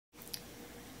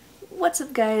What's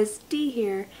up guys, Dee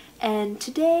here, and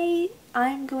today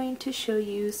I'm going to show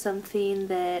you something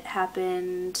that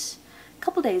happened a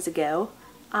couple days ago.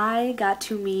 I got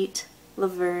to meet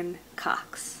Laverne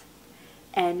Cox,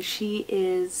 and she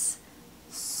is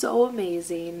so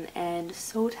amazing and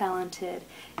so talented,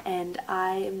 and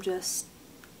I am just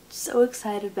so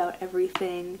excited about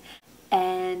everything.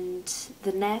 And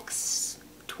the next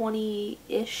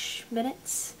 20-ish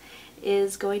minutes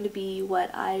is going to be what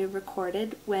I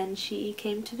recorded when she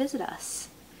came to visit us.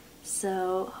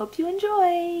 So, hope you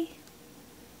enjoy!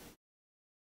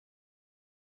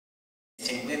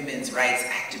 Women's rights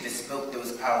activists spoke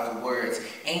those powerful words,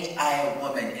 "Ain't I a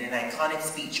woman," in an iconic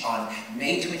speech on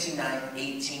May 29,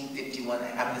 1851.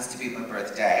 It happens to be my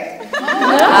birthday.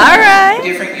 Alright!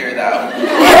 Different year though.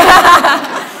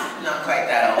 Not quite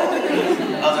that old.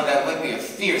 Although that would be a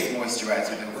fierce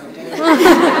moisturizer though, wouldn't it?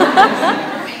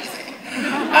 Amazing.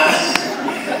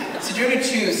 Sojourner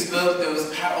Truth spoke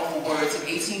those powerful words in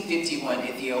 1851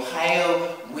 at the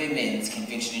Ohio Women's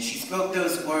Convention, and she spoke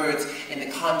those words in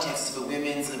the context of a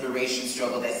women's liberation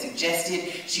struggle that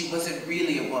suggested she wasn't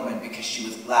really a woman because she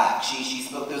was black. She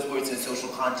spoke those words in a social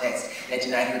context that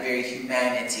denied her very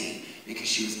humanity because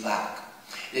she was black.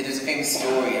 There's a famous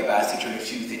story about Sojourner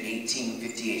Truth in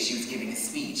 1858. She was giving a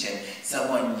speech and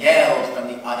someone yelled from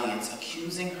the audience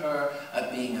accusing her of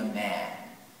being a man.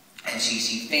 And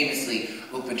she famously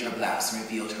opened her blouse and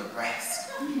revealed her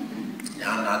breast.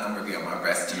 Now I'm not going to reveal my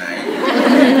breast tonight.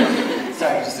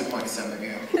 Sorry to disappoint some of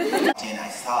you. And I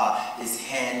saw this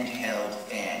handheld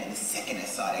fan, and the second I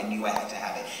saw it, I knew I had to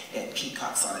have it. It had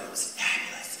peacocks on it. It was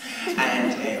fabulous.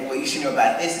 And what you should know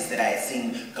about this is that I had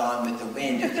seen Gone with the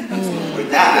Wind a few weeks before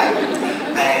that.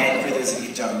 And for those of you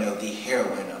who don't know, the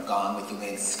heroine of Gone with the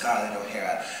Wind, Scarlett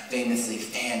O'Hara, famously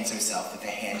fans herself with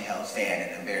a handheld fan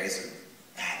in a very sort of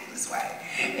fabulous way.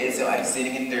 And so I'm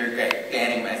sitting in third grade,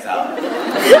 fanning myself.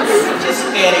 Just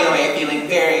fanning away, feeling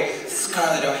very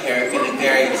Scarlett O'Hara, feeling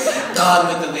very Gone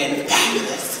with the Wind,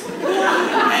 fabulous.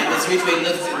 And Miss Ridgway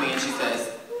looks at me and she says,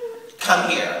 "Come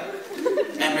here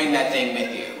and bring that thing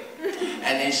with you."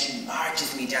 And then she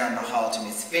marches me down the hall to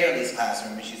Miss Fairley's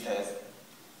classroom and she says,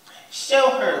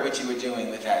 "Show her what you were doing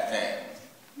with that thing."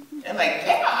 I'm like,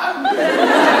 "Yeah."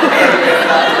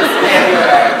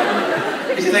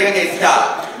 And she's like, "Okay,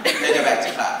 stop. Then go back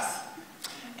to class."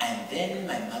 And then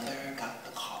my mother got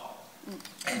the call.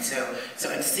 And so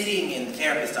I'm sitting in the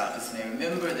therapist's office, and I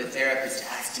remember the therapist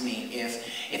asked me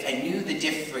if I knew the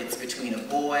difference between a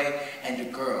boy and a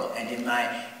girl. And in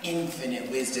my infinite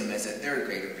wisdom as a third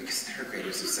grader, because third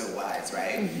graders are so wise,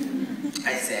 right?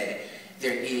 I said,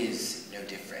 "There is no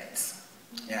difference."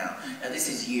 Now this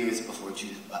is years before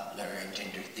Judith Butler and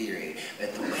gender theory,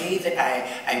 but the way that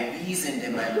I reasoned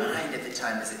in my mind at the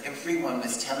time is that everyone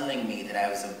was telling me that I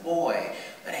was a boy,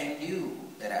 but I knew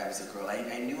that I was a girl.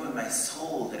 I knew in my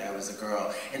soul that I was a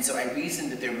girl, and so I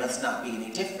reasoned that there must not be any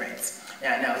difference.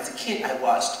 Now as a kid, I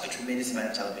watched a tremendous amount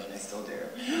of television, I still do.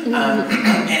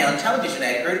 And on television, I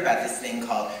had heard about this thing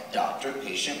called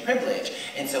doctor-patient privilege.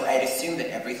 And so I had assumed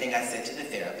that everything I said to the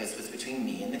therapist was between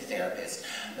me and the therapist.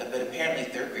 But apparently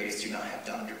third graders do not have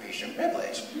doctor-patient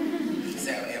privilege.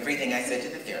 So everything I said to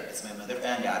the therapist, my mother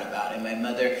found out about, and my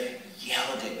mother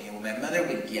yelled at me. When my mother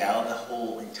would yell, the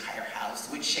whole entire house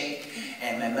would shake.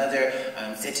 And my mother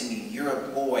said to me, "You're a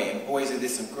boy, and boys are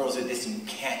this, and girls are this, and you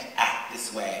can't act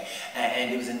this way."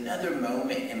 And it was another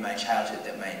moment in my childhood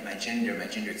that my gender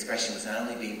expression was not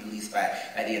only being policed by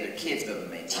the other kids, but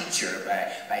by my teacher,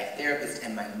 by a therapist,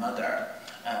 and my mother.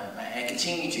 I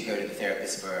continued to go to the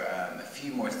therapist for a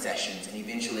few more sessions, and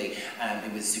eventually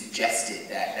it was suggested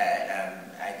that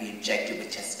I be injected with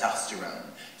testosterone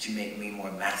to make me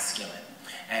more masculine.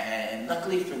 And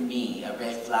luckily for me, a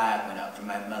red flag went up from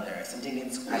my mother. Something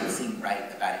didn't quite seem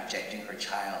right about injecting her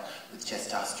child with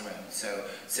testosterone. So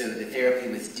the therapy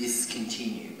was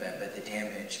discontinued, but the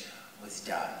damage was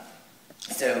done.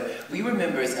 So we were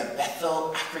members of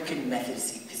Bethel African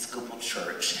Methodist Episcopal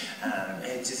Church.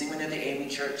 Does anyone know the AME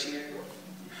Church here?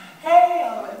 Hey,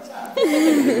 all the time.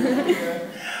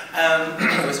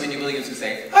 It was Wendy Williams who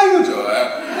say, "How you doing?"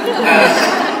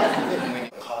 We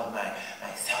call it my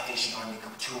Salvation Army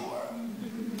couture.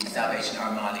 Salvation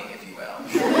Armani, if you will.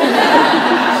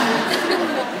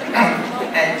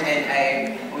 And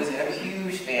I was a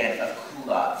huge fan of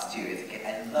culottes too as a kid.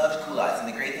 I loved culottes, and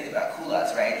the great thing about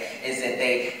culottes, right, is that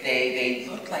they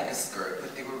looked like a skirt,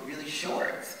 but they were really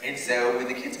short. And so when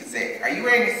the kids would say, "Are you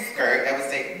wearing a skirt?" I would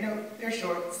say, "No, they're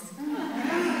shorts."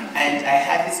 And I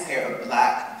had this pair of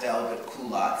black velvet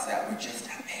culottes that were just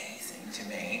amazing to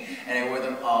me. and I wore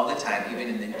them all the time, even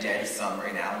in the dead summer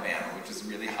in Alabama, which was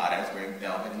really hot. I was wearing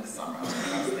velvet in the summer, I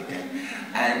was thinking.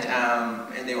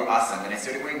 And they were awesome. And I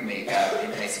started wearing makeup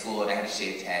in high school, and I had a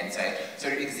shaved head, so I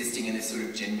started existing in this sort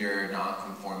of gender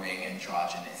non-conforming,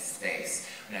 androgynous space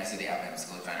when I was at the Alabama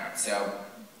School of Fine Arts. So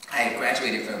I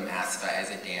graduated from ASFA as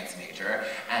a dance major,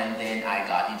 and then I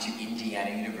got into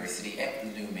Indiana University at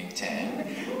Bloomington,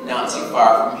 not too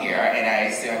far from here,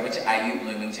 and so I went to IU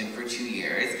Bloomington for 2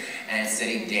 years and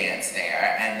studied dance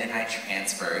there, and then I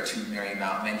transferred to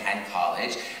Marymount Manhattan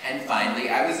College, and finally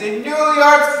I was in New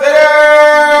York City!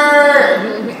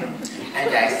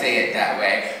 And I say it that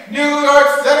way, New York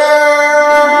City!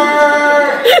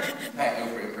 My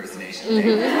Oprah impersonation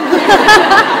thing.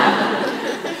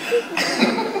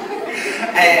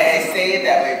 I say it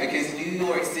that way because New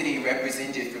York City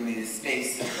represented for me the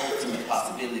space of ultimate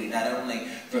possibility, not only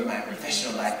for my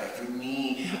professional life, but for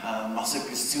me also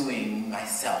pursuing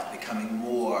myself, becoming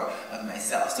more of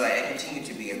myself. So I continue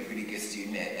to be a pretty good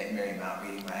student at Marymount,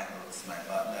 reading my Hooks, my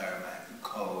Butler, my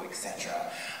Foucault,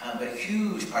 etc. But a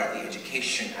huge part of the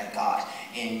education I got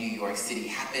in New York City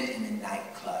happened in the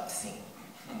nightclub scene.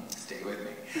 Stay with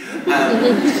me.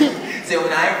 So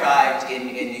when I arrived in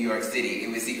New York City, it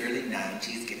was the early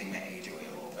 90s, giving my age away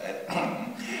a little bit.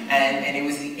 And it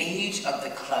was the age of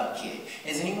the club kid.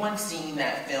 Has anyone seen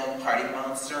that film, Party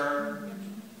Monster?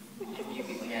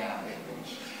 Yeah.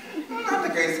 Not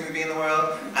the greatest movie in the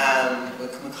world.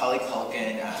 With Macaulay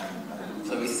Culkin,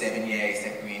 Chloe Sevigny,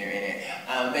 Seth Green are in it.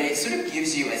 But it sort of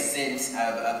gives you a sense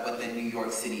of what the New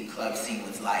York City club scene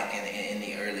was like in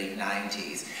the early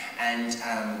 90s. And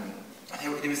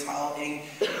there was all, it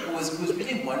was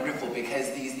really wonderful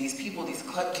because these people, these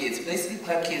club kids, basically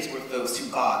club kids were folks who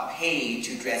got paid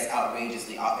to dress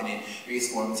outrageously, often in various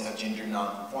forms of gender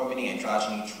nonconformity,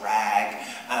 androgyny, drag.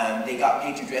 They got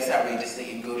paid to dress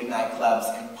outrageously and go to nightclubs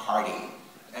and party.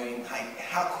 I mean, like,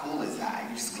 how cool is that?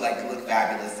 You just like to look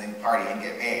fabulous and party and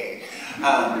get paid.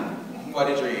 What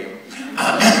a dream.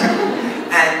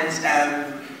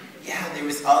 Yeah, there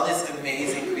was all this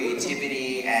amazing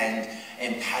creativity and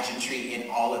pageantry in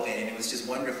all of it, and it was just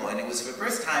wonderful. And it was the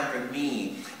first time for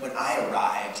me when I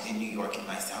arrived in New York in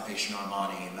my Salvation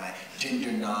Armani and my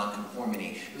gender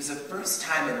non-conformity. It was the first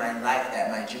time in my life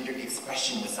that my gender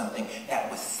expression was something that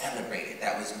was celebrated,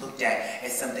 that was looked at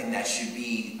as something that should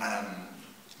be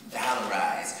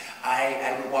valorized.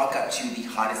 I would walk up to the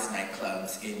hottest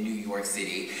nightclubs in New York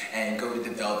City and go to the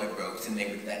velvet ropes, and they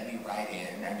would let me right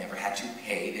in. I never had to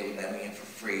pay. They would let me in for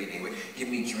free. They would give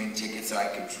me drink tickets so I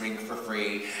could drink for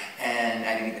free. And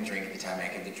I didn't even drink at the time. I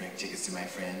gave the drink tickets to my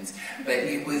friends. But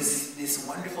it was this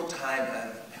wonderful time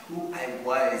of who I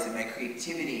was, and my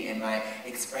creativity and my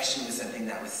expression was something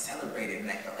that was celebrated, and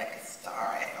I felt like a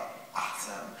star. I felt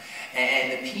awesome.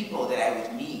 And the people that I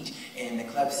would meet in the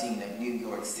club scene of New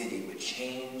York City would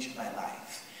change my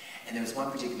life. And there was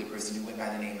one particular person who went by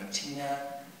the name of Tina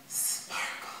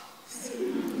Sparkles.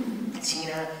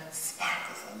 Tina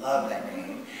Sparkles, I love that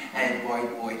name. And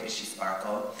boy, did she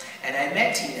sparkle. And I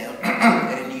met Tina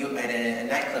at a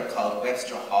nightclub called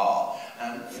Webster Hall.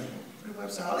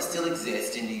 Webster Hall still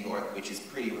exists in New York, which is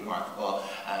pretty remarkable.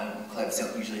 Clubs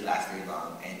don't usually last very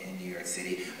long in New York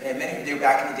City. But I met her there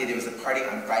back in the day. There was a party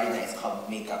on Friday nights called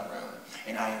Makeup Room.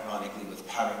 And I ironically was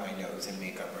powdering my nose in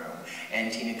Makeup Room.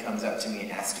 And Tina comes up to me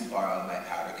and asks to borrow my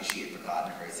powder because she had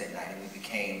forgotten hers that night. And we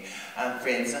became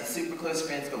friends, not super close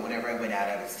friends, but whenever I went out,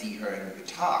 I would see her and we would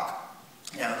talk.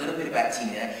 Now, a little bit about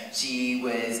Tina. She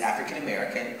was African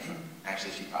American.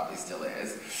 Actually, she probably still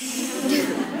is.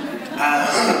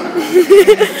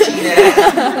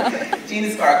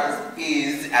 Tina Sparkles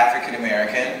is African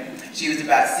American. She was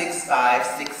about 6'5",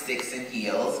 6'6" in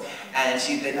heels. And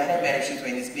the night I met her, she was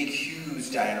wearing this big,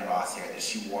 huge Diana Ross hair that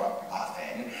she wore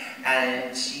often.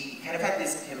 And she kind of had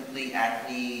this pimply,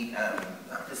 acne,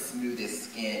 not the smoothest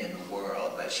skin in the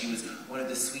world, but she was one of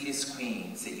the sweetest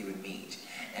queens that you would meet.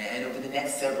 And over the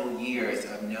next several years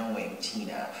of knowing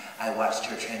Tina, I watched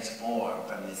her transform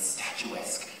from this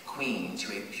statuesque queen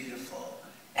to a beautiful,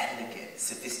 elegant,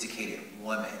 sophisticated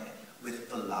woman with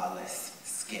flawless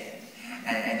skin.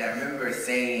 And I remember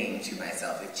saying to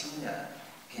myself, if Tina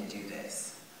can do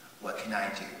this, what can I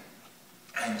do?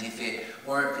 And if it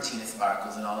weren't for Tina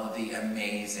Sparkles and all of the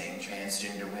amazing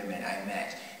transgender women I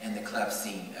met in the club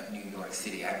scene of New York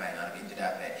City, I might not have ended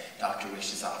up at Dr.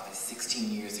 Wish's office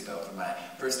 16 years ago for my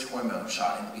first hormone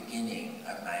shot in the beginning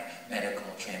of my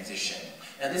medical transition.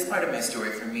 Now, this part of my story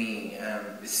for me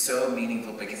is so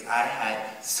meaningful because I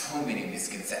had so many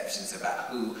misconceptions about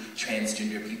who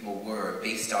transgender people were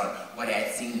based on what I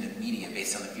had seen in the media,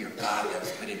 based on the fear of God that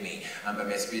was put in me by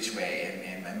Miss Ridgway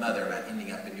and my mother about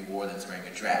ending up in New Orleans wearing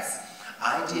a dress.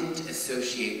 I didn't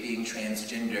associate being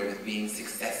transgender with being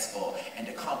successful and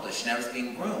accomplished. And I was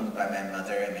being groomed by my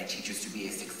mother and my teachers to be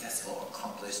a successful,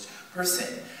 accomplished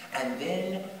person. And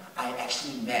then I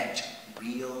actually met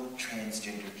real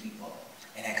transgender people.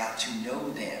 And I got to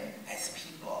know them as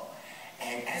people.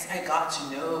 And as I got to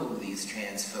know these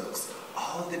trans folks,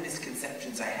 all of the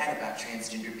misconceptions I had about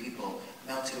transgender people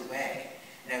melted away.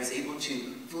 And I was able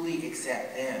to fully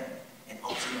accept them and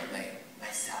ultimately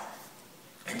myself.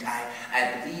 And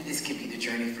I believe this could be the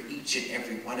journey for each and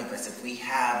every one of us. If we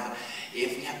have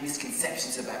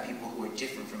misconceptions about people who are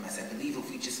different from us, I believe if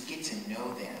we just get to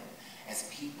know them as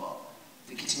people, if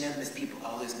we get to know them as people,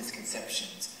 all those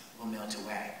misconceptions will melt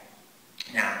away.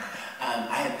 Now,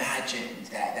 I imagined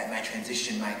that my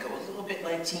transition might go a little bit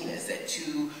like Tina's, that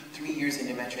 2-3 years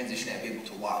into my transition, I'd be able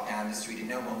to walk down the street and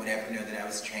no one would ever know that I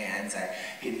was trans. I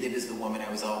could live as the woman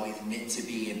I was always meant to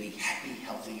be and be happy,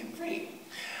 healthy, and free.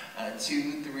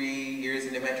 2-3 years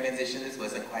into my transition, this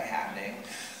wasn't quite happening.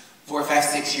 4, 5,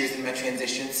 6 years into my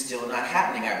transition, still not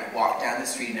happening. I would walk down the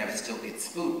street and I would still get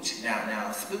spooked.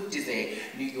 Now, spooked is a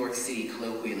New York City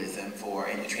colloquialism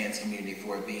in the trans community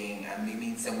for being, it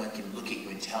means someone can look at you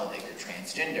and tell that you're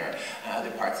transgender.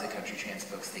 Other parts of the country, trans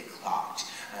folks say clocked.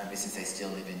 But since I still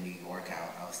live in New York,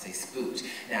 I'll say spooked.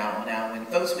 Now, when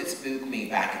folks would spook me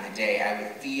back in the day, I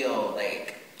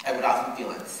would often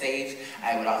feel unsafe.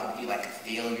 I would often feel like a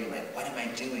failure, like, what am I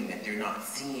doing that they're not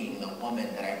seeing the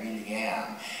woman that I really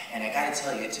am? And I gotta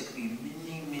tell you, it took me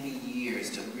many, many years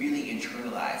to really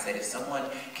internalize that if someone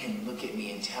can look at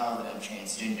me and tell that I'm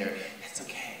transgender, that's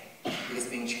okay. Because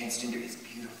being transgender is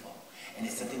beautiful. And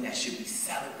it's something that should be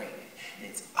celebrated. And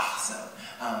it's awesome.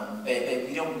 But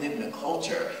we don't live in a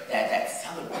culture that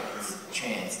celebrates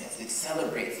transness. It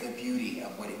celebrates the beauty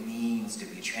of what it means to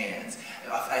be trans. I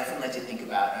often like to think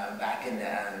about back in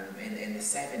the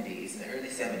 70s, in the early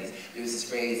 70s, there was this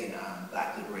phrase in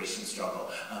Black liberation struggle,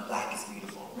 black is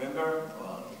beautiful. Remember?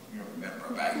 Well, you don't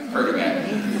remember, but you've heard of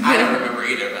it. I don't remember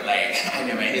either, but I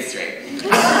know my history.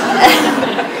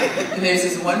 And there's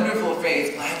this wonderful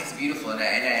phrase, black is beautiful, and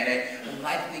I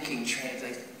like thinking trans,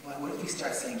 like, what if we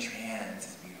start saying trans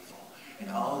is beautiful? And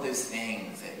all of those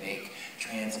things that make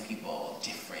trans people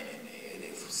different, and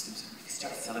if we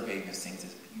start celebrating those things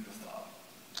as beautiful.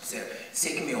 So it's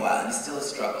taken me a while, and it's still a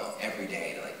struggle every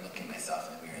day to look at myself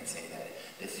in the mirror and say that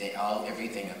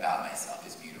everything about myself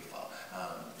is beautiful.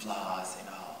 Flaws and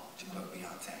all, to quote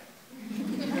Beyonce.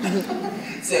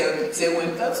 So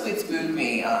when folks would spook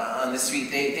me on the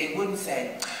street, they wouldn't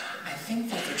say, I think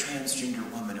that's a transgender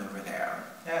woman over there.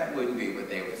 That wouldn't be what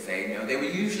they would say. No, they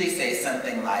would usually say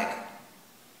something like,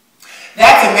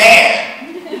 that's a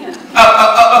man.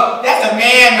 Oh, that's a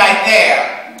man right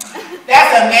there.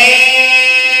 That's a man.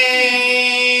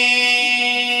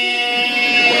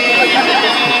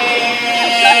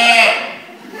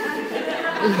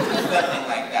 Something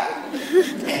like that.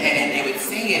 And they would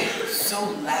say it so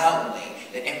loudly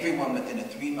that everyone within a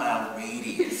 3-mile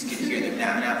radius could hear them.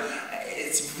 Now,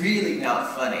 it's really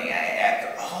not funny.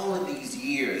 After all of these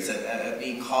years of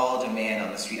being called a man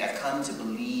on the street, I've come to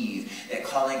believe that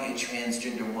calling a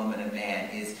transgender woman a man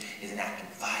is an act of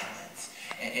violence.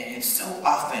 And so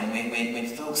often when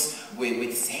folks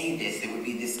would say this, there would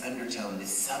be this undertone,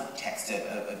 this subtext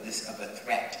of a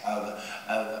threat,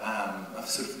 of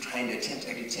sort of trying to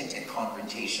attempt at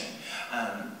confrontation.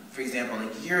 For example,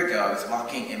 a year ago, I was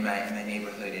walking in my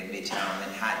neighborhood in Midtown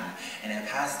Manhattan, and I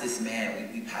passed this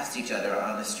man. We passed each other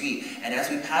on the street, and as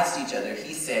we passed each other,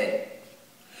 he said,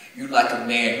 "You're like a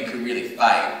man who could really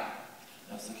fight."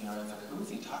 I was looking around, like, who is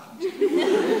he talking to?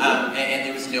 And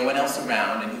there was no one else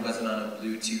around, and he wasn't on a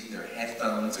Bluetooth or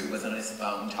headphones, or he wasn't on his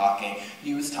phone talking.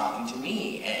 He was talking to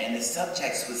me, and the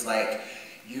subtext was like,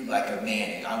 "You're like a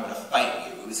man, and I want to fight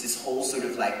you." It was this whole sort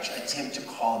of attempt to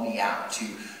call me out,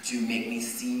 to make me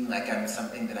seem like I'm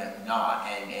something that I'm not,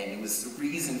 and it was a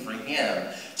reason for him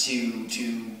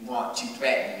to want to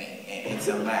threaten me in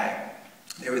some way.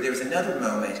 There was another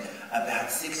moment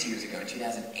about 6 years ago, in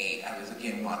 2008. I was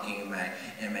again walking in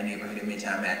my neighborhood in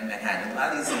Midtown Manhattan. A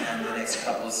lot of these, the next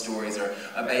couple of stories are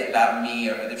about me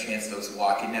or other trans folks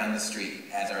walking down the street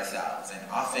as ourselves. And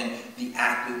often the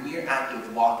mere act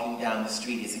of walking down the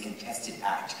street is a contested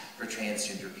act for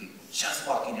transgender people. Just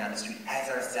walking down the street as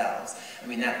ourselves. I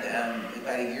mean,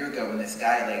 about a year ago when this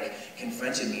guy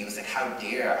confronted me, it was like, how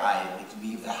dare I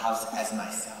leave the house as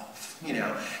myself, you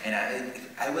know? And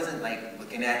I wasn't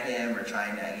looking at him or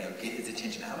trying to get his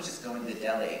attention. I was just going to the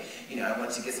deli. I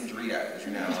wanted to get some Doritos.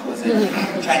 I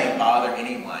wasn't trying to bother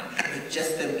anyone. But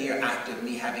just the mere act of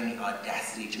me having the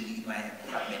audacity to leave my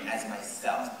apartment as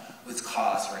myself was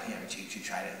cause for him to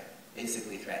try to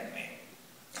basically threaten me.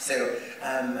 So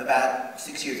about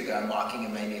 6 years ago, I'm walking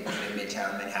in my neighborhood in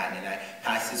Midtown Manhattan, and I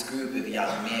passed this group of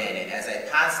young men, and as I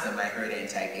passed them, I heard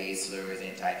anti-gay slurs,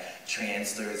 anti-trans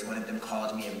slurs. One of them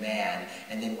called me a man,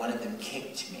 and then one of them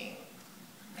kicked me.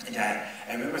 And I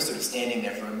remember sort of standing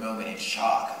there for a moment in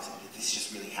shock. I was like, did this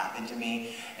just really happen to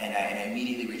me? And I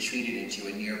immediately retreated into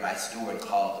a nearby store and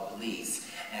called the police.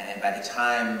 And by the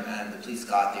time the police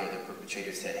got there, the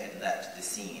perpetrators had left the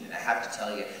scene. And I have to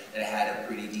tell you that I had a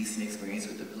pretty decent experience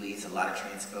with the police. A lot of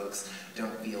trans folks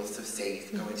don't feel so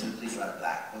safe going to the police. A lot of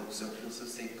black folks don't feel so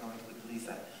safe going to the police.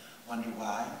 I wonder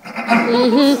why.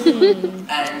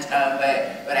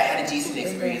 But I had a decent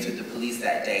experience with the police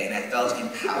that day, and I felt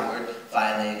empowered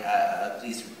filing a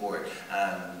police report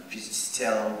to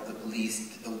tell the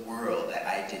police, the world, that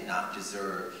I did not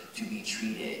deserve to be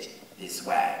treated this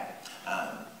way.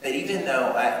 But even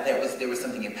though there was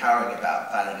something empowering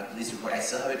about filing a police report, I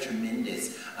still have a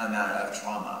tremendous amount of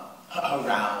trauma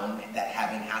around that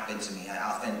having happened to me. I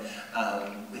often,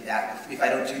 with that, if I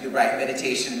don't do the right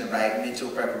meditation and the right mental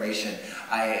preparation,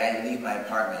 I leave my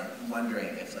apartment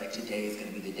wondering if today is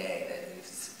going to be the day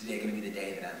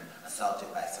that I'm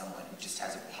assaulted by someone who just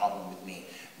has a problem with me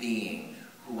being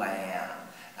who I am.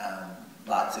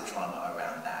 Lots of trauma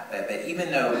around that. But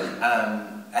even though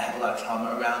I have a lot of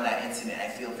trauma around that incident, I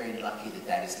feel very lucky that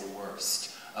that is the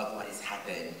worst of what has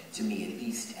happened to me, at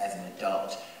least as an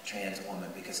adult trans woman,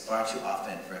 because far too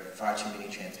often, for far too many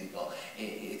trans people,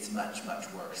 it's much, much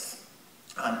worse.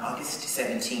 On August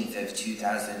 17th of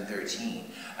 2013,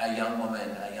 a young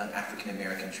woman, a young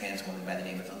African-American trans woman by the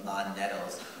name of Laverne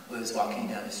Cox, was walking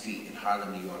down the street in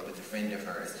Harlem, New York with a friend of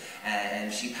hers,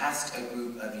 and she passed a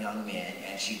group of young men,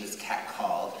 and she was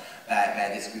catcalled by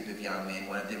this group of young men.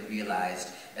 One of them realized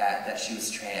that she was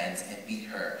trans and beat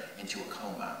her into a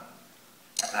coma.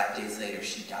 5 days later,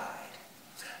 she died.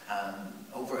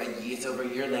 It's over a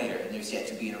year later, and there's yet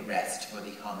to be an arrest for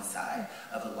the homicide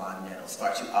of Laverne Cox.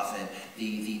 Far too often,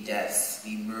 the deaths,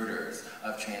 the murders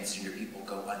of transgender people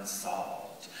go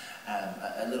unsolved.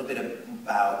 A little bit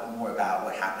more about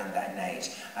what happened that night.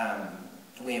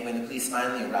 When the police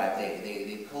finally arrived,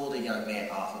 they pulled a young man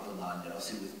off of Laverne Cox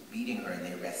who was beating her, and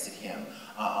they arrested him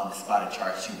on the spot and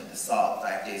charged him with assault.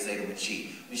 5 days later, when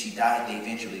she died, they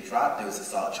eventually dropped those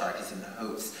assault charges in the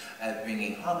hopes of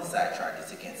bringing homicide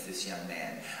charges against this young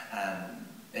man.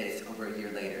 But it's over a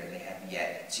year later, and they have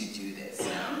yet to do this.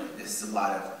 There's a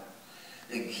lot of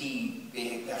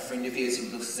a friend of his who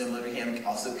looks similar to him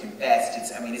also confessed.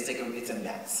 It's a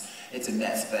mess. It's a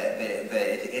mess. But at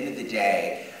the end of the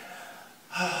day,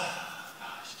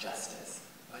 gosh, justice.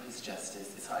 What is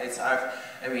justice? It's hard.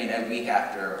 I mean, a week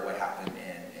after what happened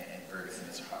in Ferguson,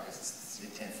 it's hard. It's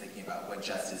intense thinking about what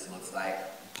justice looks like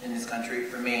in this country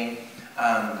for me.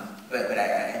 But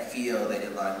I feel that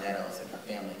Laverne Cox and her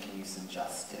family can use some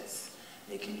justice.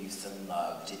 They can use some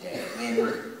love today.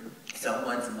 When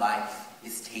someone's life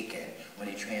is taken, when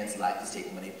a trans life is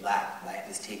taken, when a black life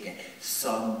is taken,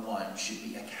 someone should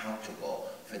be accountable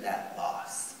for that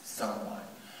loss. Someone.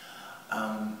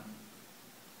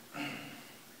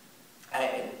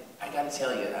 I gotta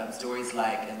tell you, stories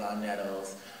like Laverne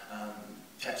Cox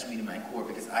touch me to my core,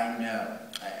 because I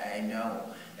know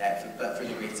that but for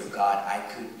the grace of God, I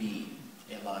could be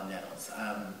Laverne Cox.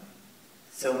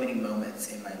 So many moments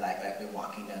in my life, I've been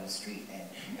walking down the street and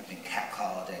I've been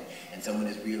catcalled, and someone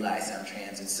has realized I'm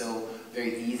trans, and so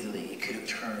very easily it could have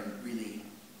turned really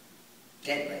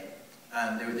deadly.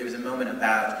 There was a moment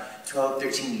about 12,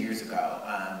 13 years ago.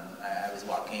 I was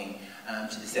walking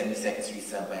to the 72nd Street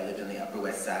subway. I lived on the Upper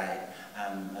West Side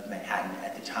of Manhattan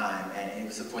at the time, and it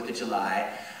was the 4th of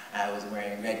July. I was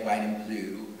wearing red, white, and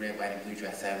blue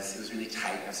dress. It was really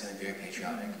tight. I was feeling very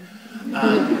patriotic.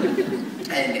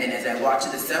 And as I walked to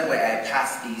the subway, I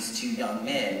passed these two young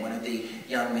men. One of the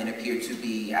young men appeared to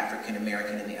be African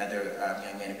American, and the other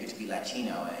young man appeared to be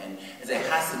Latino. And as I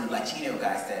passed him, the Latino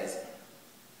guy says,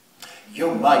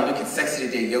 "Yo, ma, you looking sexy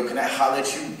today, yo, can I holler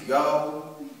at you,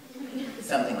 yo?"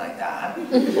 Something like that.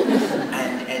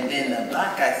 And then the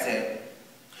black guy said,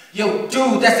 "Yo,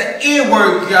 dude, that's an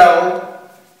N-word, yo."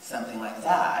 Something like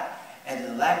that. And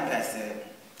then the Latin guy said,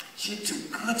 "You're too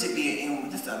good to be an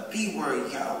N-word, that's a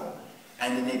B-word, yo."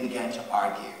 And then they began to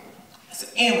argue. It's an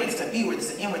N-word, it's a B-word,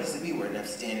 it's an N-word, it's a B-word. And I'm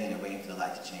standing there waiting for the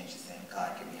light to change and saying,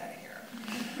 "God, get me out of here."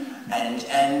 And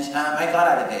I got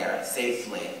out of there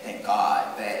safely, thank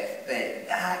God. But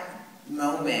that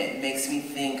moment makes me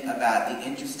think about the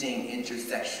interesting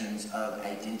intersections of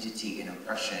identity and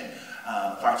oppression.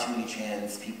 Far too many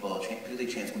trans people, particularly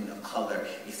trans women of color,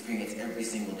 experience every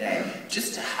single day.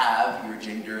 Just to have your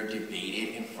gender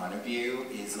debated in front of you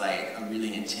is like a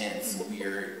really intense,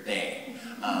 weird thing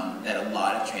that a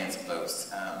lot of trans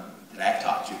folks that I've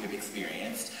talked to have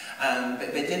experienced.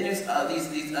 But then there's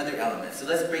these other elements. So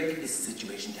let's break this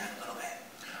situation down a little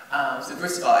bit. So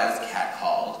first of all, I was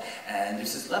catcalled, and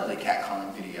there's this lovely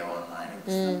catcalling video online. Have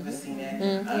some of us seen it?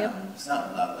 Yep. It's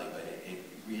not lovely, but it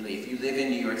really, if you live in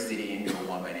New York City and you're a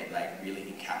woman, it like really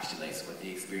encapsulates what the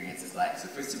experience is like. So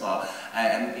first of all,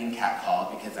 I'm being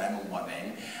catcalled because I'm a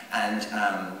woman, and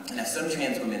now some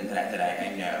trans women that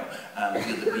I know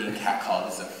feel that being catcalled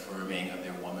is affirming of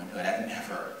their womanhood. I've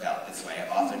never felt this way.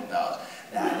 I've often felt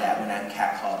that when I'm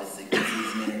catcalled, it's like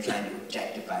these men are trying to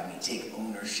objectify me, take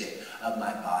ownership of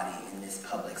my body in this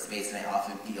public space, and I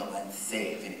often feel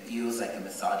unsafe, and it feels like a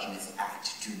misogynist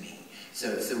act to me.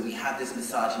 So we have this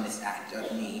misogynist act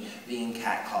of me being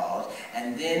catcalled,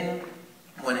 and then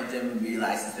one of them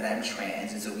realizes that I'm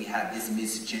trans, and so we have this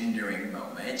misgendering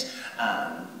moment,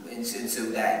 and so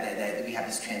that we have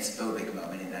this transphobic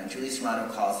moment, and Julie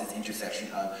Serrano calls this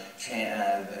intersection of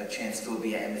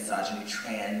transphobia and misogyny,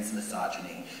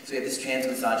 trans-misogyny. So we have this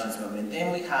trans-misogynist moment, and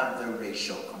then we have the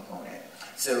racial component.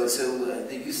 So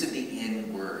the use of the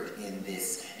N-word in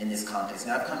this context.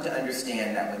 Now I've come to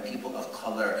understand that when people of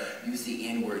color use the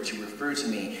N-word to refer to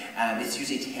me, it's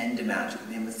usually tantamount to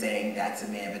them saying that's a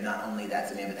man, but not only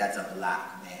that's a man, but that's a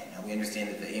black man. Now we understand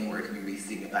that the N-word can be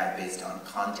re-signified based on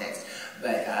context,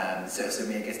 but so I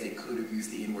mean I guess they could have used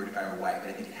the N-word if I were white, but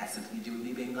I think it has something to do with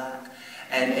me being black,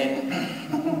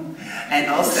 and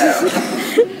also.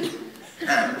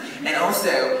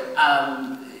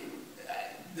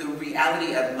 The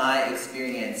reality of my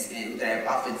experience that I've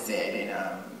often said and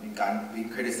been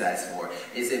criticized for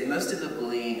is that most of the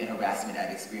bullying and harassment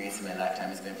I've experienced in my lifetime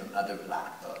has been from other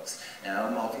black folks. Now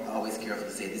I'm always careful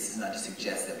to say this is not to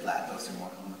suggest that black folks are more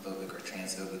homophobic or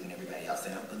transphobic than everybody else.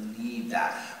 I don't believe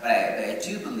that. But I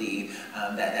do believe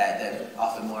that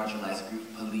often marginalized groups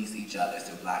police each other.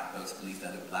 So black folks police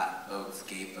other black folks,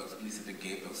 gay folks police other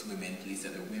gay folks, women police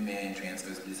other women, trans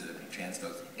folks police other trans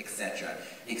folks, etc.,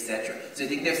 etc. So I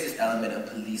think there's this element of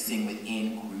policing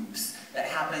within groups that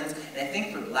happens, and I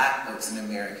think for black folks in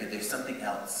America, there's something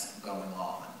else going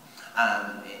on.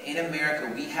 In America,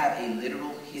 we have a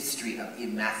literal history of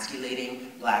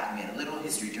emasculating black men, a literal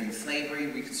history during slavery,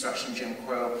 Reconstruction, Jim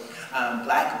Crow.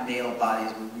 Black male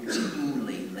bodies were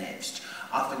routinely lynched.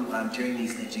 Often during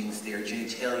these lynchings, their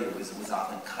genitalia was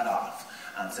often cut off.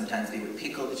 Sometimes they would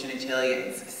pickle the genitalia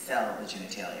and sell the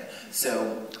genitalia.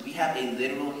 So we have a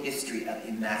literal history of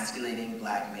emasculating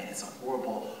black men. It's a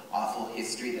horrible, awful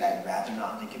history that I'd rather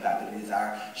not think about, but it is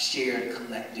our shared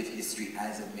collective history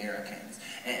as Americans.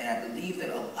 And I believe that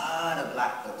a lot of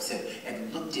black folks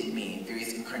have looked at me in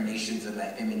various incarnations of my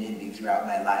femininity throughout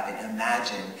my life and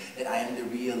imagined that I am the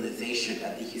realization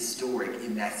of the historic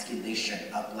emasculation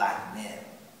of black men.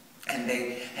 And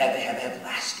they have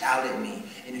lashed out at me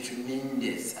in a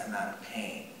tremendous amount of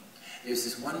pain. There's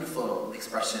this wonderful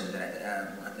expression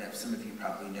that some of you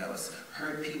probably know. It's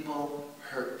hurt people,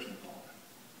 hurt people.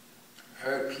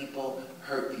 Hurt people,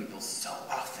 hurt people. So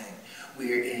often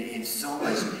we're in so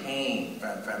much pain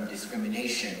from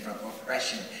discrimination, from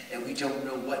oppression, that we don't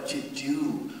know what to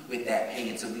do with that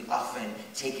pain. So we often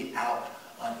take it out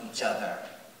on each other.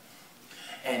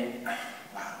 And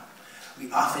wow. We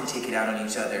often take it out on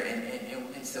each other,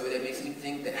 and so that makes me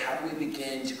think that how do we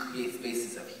begin to create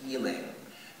spaces of healing?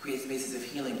 Create spaces of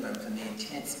healing from the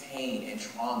intense pain and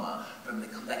trauma, from the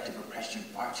collective oppression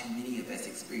far too many of us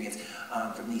experience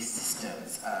from these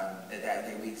systems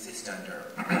that we exist under.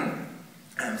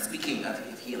 Speaking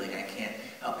of healing, I can't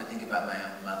help but think about my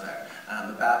own mother.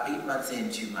 About 8 months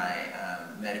into my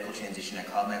medical transition, I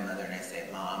called my mother and I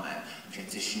said, "Mom, I'm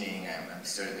transitioning, I'm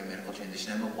starting a medical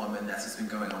transition, I'm a woman, that's what's been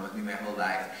going on with me my whole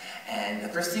life." And the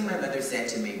first thing my mother said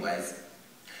to me was,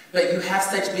 "But you have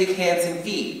such big hands and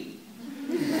feet."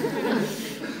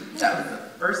 That was the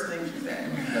first thing she said.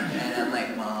 And I'm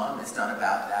like, "Mom, it's not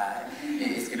about that.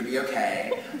 It's going to be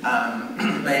okay."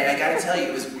 But I got to tell you,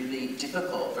 it was really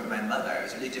difficult for my mother. It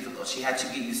was really difficult. She had to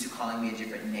get used to calling me a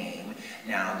different name.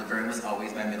 Now, Laverne was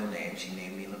always my middle name. She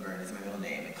named me Laverne as my middle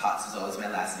name. And Cox was always my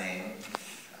last name.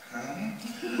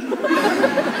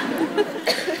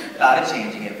 Thought of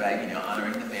changing it, but, you know,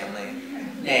 honoring the family.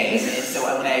 name, and so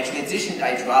when I transitioned,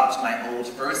 I dropped my old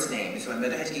first name. So my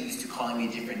mother had to get used to calling me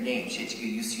a different name. She had to get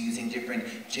used to using different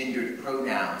gendered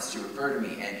pronouns to refer to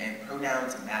me, and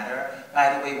pronouns matter.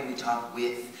 By the way, when we talk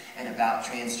with and about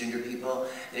transgender people,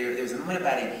 there was a moment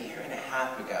about a year and a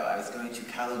half ago. I was going to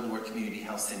Callalore Community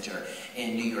Health Center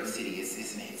in New York City.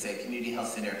 It's a community health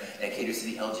center that caters to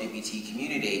the LGBT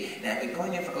community, and I've been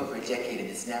going there for over a decade, and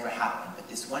it's never happened. But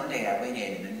this one day, I went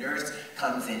in, and the nurse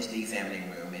comes into the examining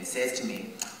room and says to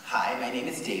me, "Hi, my name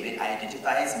is David. I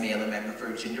identify as male, and my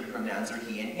preferred gender pronouns are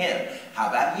he and him. How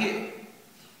about you?"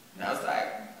 And I was like,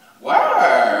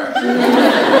 "Word!"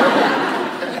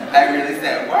 I really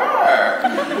said, "Word!"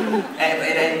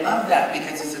 And I love that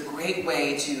because it's a great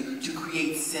way to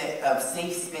create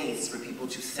safe space for people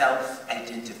to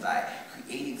self-identify.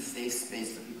 Creating safe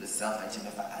space for people to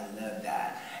self-identify. I love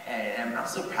that. And I'm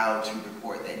also proud to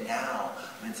report that now,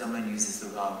 when someone uses the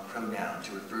wrong pronoun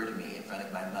to refer to me in front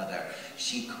of my mother,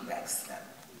 she corrects them.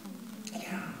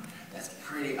 Yeah, that's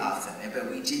pretty awesome. But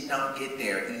we did not get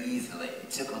there easily.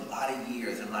 It took a lot of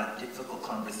years and a lot of difficult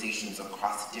conversations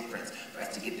across difference for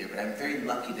us to get there. But I'm very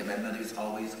lucky that my mother's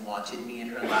always wanted me in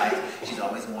her life. She's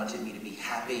always wanted me to be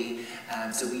happy.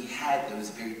 So we had those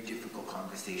very difficult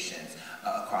conversations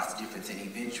across difference, and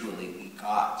eventually we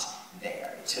got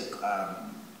there. It took,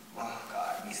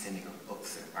 me sending her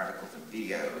books and articles and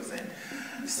videos, and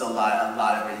just a lot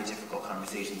of really difficult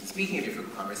conversations. Speaking of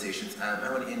difficult conversations,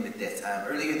 I want to end with this.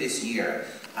 Earlier this year,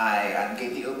 I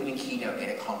gave the opening keynote at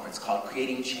a conference called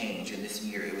Creating Change, and this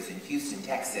year it was in Houston,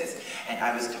 Texas, and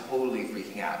I was totally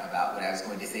freaking out about what I was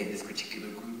going to say to this particular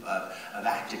group of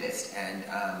activists, and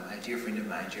a dear friend of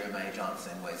mine, Jeremiah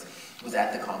Johnson, was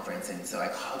at the conference, and so I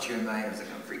called Jeremiah. I was like,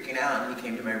 "I'm freaking out," and he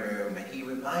came to my room, and he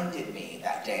reminded me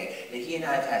that day that he and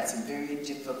I have had some very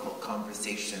difficult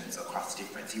conversations across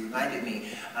difference. He reminded me,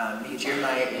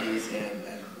 Jeremiah is a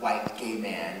white gay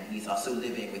man. He's also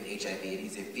living with HIV, and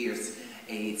he's a fierce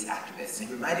AIDS activist. And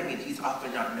he reminded me that he's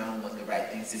often not known what the right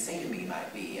things to say to me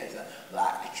might be as a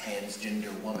black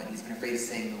transgender woman. He's been afraid of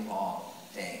saying the wrong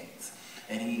things.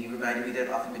 And he reminded me that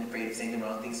I've often been afraid of saying the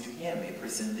wrong things to him, a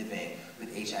person living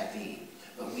with HIV.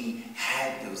 But we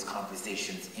had those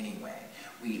conversations anyway.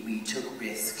 We took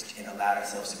risks and allowed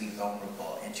ourselves to be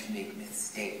vulnerable and to make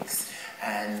mistakes.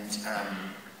 And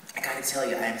I gotta tell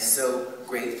you, I'm so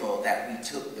grateful that we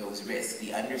took those risks.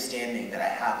 The understanding that I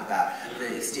have about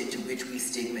the extent to which we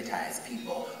stigmatize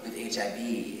people with HIV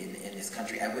in this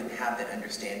country, I wouldn't have that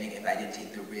understanding if I didn't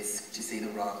take the risk to say the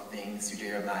wrong things to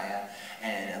Jeremiah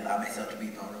and allow myself to be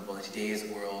vulnerable. And today is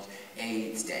World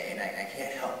AIDS Day, and I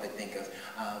can't help but think of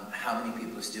how many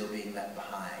people are still being left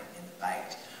behind in the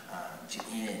fight to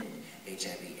end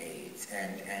HIV/AIDS,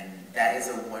 and that is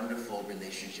a wonderful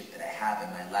relationship that I have in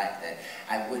my life that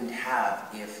I wouldn't have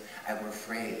if I were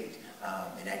afraid,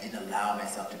 and I didn't allow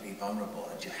myself to be vulnerable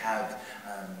and to have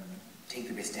take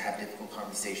the risk to have difficult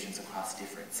conversations across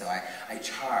difference. So I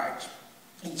charge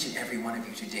each and every one of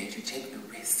you today to take the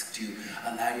risk, to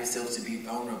allow yourselves to be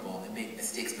vulnerable and make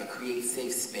mistakes, but create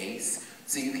safe space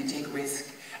so you can take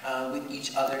risk with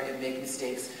each other and make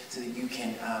mistakes so that you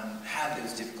can have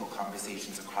those difficult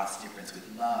conversations across difference with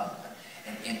love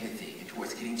and empathy and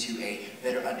towards getting to a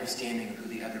better understanding of who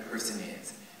the other person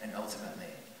is and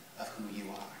ultimately of who you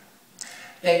are.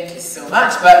 Thank you so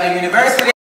much, Butler University.